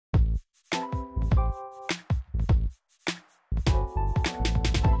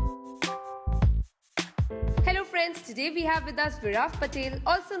friends, today we have with us Viraf Patel,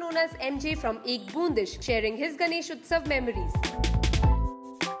 also known as MJ from Ek Boond Ishq, sharing his Ganesh Utsav memories.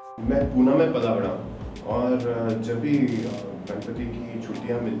 मैं पूना में पला बड़ा और जब भी गणपति की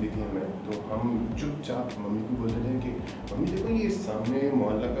छुट्टियां मिलती थी हमें तो हम चुपचाप मम्मी को बोलते थे कि मम्मी देखो ये सामने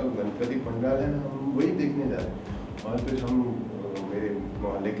मोहल्ला का गणपति पंडाल है ना, हम वही देखने जा रहे हैं। और फिर हम मेरे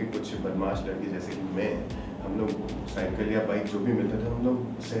मोहल्ले के कुछ बदमाश लड़के जैसे कि मैं, हम लोग साइकिल या बाइक जो भी मिलता था हम लोग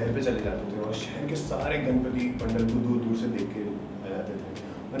शहर पे चले जाते थे और शहर के सारे गणपति पंडाल को दूर दूर से देख के आ जाते थे।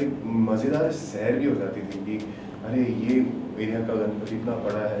 और एक मज़ेदार सैर भी हो जाती थी कि अरे ये एरिया का गणपति इतना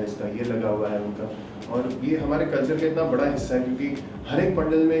बड़ा है, इसका ये लगा हुआ है उनका। और ये हमारे कल्चर का इतना बड़ा हिस्सा है क्योंकि हर एक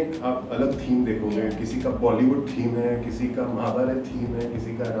पंडाल में आप अलग थीम देखोगे। किसी का बॉलीवुड थीम है, किसी का महाभारत थीम है,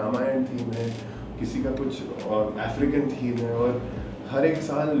 किसी का रामायण थीम है, किसी का कुछ अफ्रीकन थीम है। और हर एक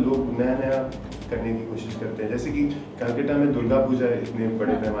साल लोग नया नया करने की कोशिश करते हैं। जैसे कि कलकत्ता में दुर्गा पूजा इतने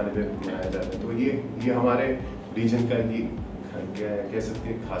बड़े पैमाने पे मनाया जाता है, तो ये हमारे रीजन का ही कह सकते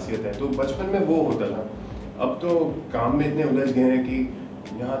हैं खासियत है। तो बचपन में वो होता था। अब तो काम में इतने उलझ गए हैं कि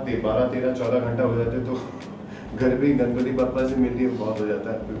यहाँ 12, 13, 14 घंटा हो जाते, तो घर पे ही गणपति पापा से मिलने बहुत हो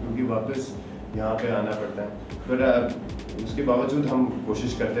जाता है क्योंकि वापस यहाँ पे आना पड़ता है। फिर उसके बावजूद हम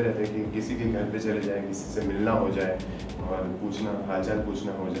कोशिश करते रहते हैं कि किसी के घर पे चले जाएं, किसी से मिलना हो जाए और पूछना, हालचाल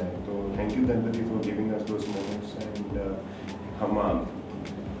पूछना हो जाए। तो thank you Ganpati for giving us those moments. And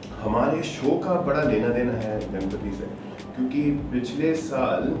हमारे शो का बड़ा लेना देना है गणपति से क्योंकि पिछले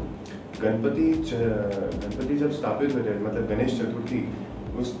साल गणपति जब स्थापित हुए थे, मतलब गणेश चतुर्थी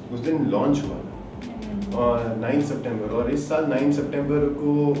उस दिन लॉन्च हुआ था और 9 सितंबर, और इस साल 9 सितंबर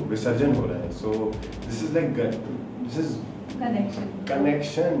को विसर्जन हो रहा है। So this is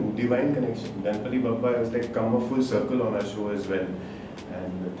connection, divine connection. Ganpati Bappa has like come a full circle on our show as well.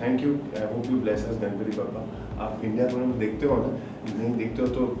 And thank you. I hope you bless us, Ganpati Bappa. आप इंडिया फोरम देखते हो ना? नहीं देखते हो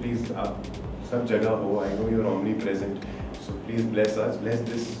तो please आप सब जगह हो. I know you're omnipresent. So please bless us, bless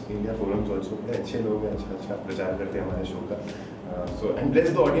this India forums also. बड़े अच्छे लोग हैं, अच्छा प्रचार करते हैं हमारे शो का. So and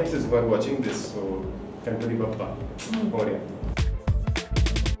bless the audiences who are watching this. So Ganpati Bappa, Moria.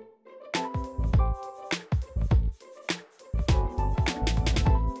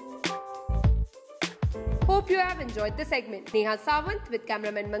 Hope you have enjoyed the segment. Neha Sawant with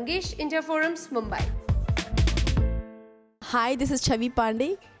cameraman Mangesh, India Forums, Mumbai. Hi, this is Chavi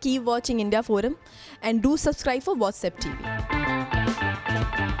Pandey. Keep watching India Forum and do subscribe for WhatsApp TV.